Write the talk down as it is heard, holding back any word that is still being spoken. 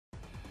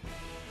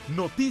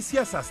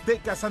Noticias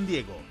Azteca San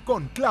Diego,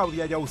 con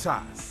Claudia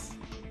Yauzás.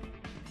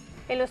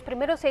 En los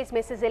primeros 6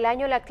 meses del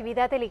año, la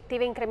actividad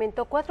delictiva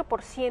incrementó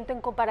 4%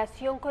 en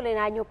comparación con el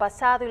año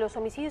pasado y los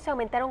homicidios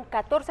aumentaron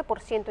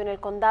 14% en el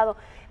condado,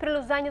 pero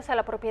los daños a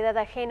la propiedad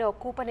ajena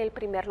ocupan el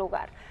primer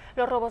lugar.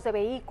 Los robos de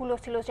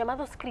vehículos y los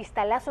llamados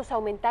cristalazos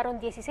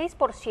aumentaron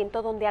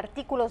 16%, donde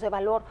artículos de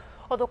valor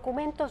o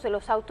documentos de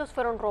los autos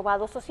fueron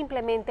robados o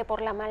simplemente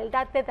por la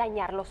maldad de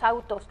dañar los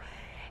autos.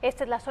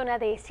 Esta es la zona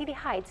de City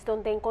Heights,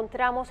 donde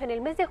encontramos en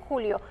el mes de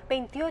julio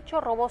 28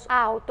 robos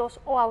a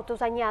autos o autos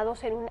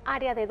dañados en un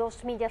área de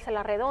 2 millas a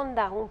la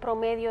redonda. Un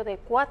promedio de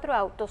 4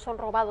 autos son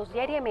robados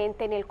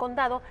diariamente en el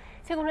condado,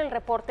 según el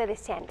reporte de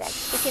Sandal.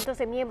 Y cientos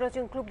de miembros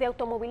de un club de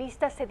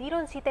automovilistas se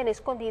dieron cita en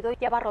Escondido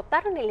y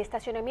abarrotaron el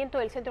estacionamiento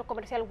del centro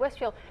comercial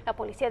Westfield. La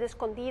policía de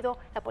Escondido,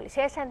 la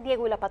policía de San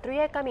Diego y la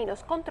patrulla de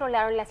caminos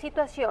controlaron la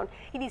situación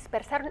y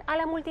dispersaron a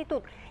la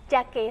multitud,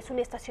 ya que es un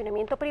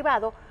estacionamiento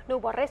privado. No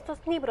hubo arrestos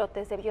ni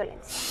brotes de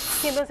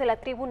violencia. Miembros de la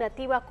tribu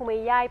nativa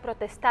Kumeyaay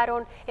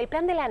protestaron el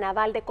plan de la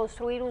naval de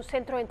construir un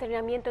centro de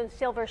entrenamiento en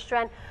Silver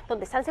Strand,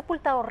 donde están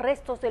sepultados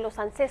restos de los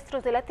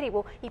ancestros de la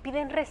tribu y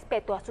piden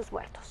respeto a sus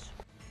muertos.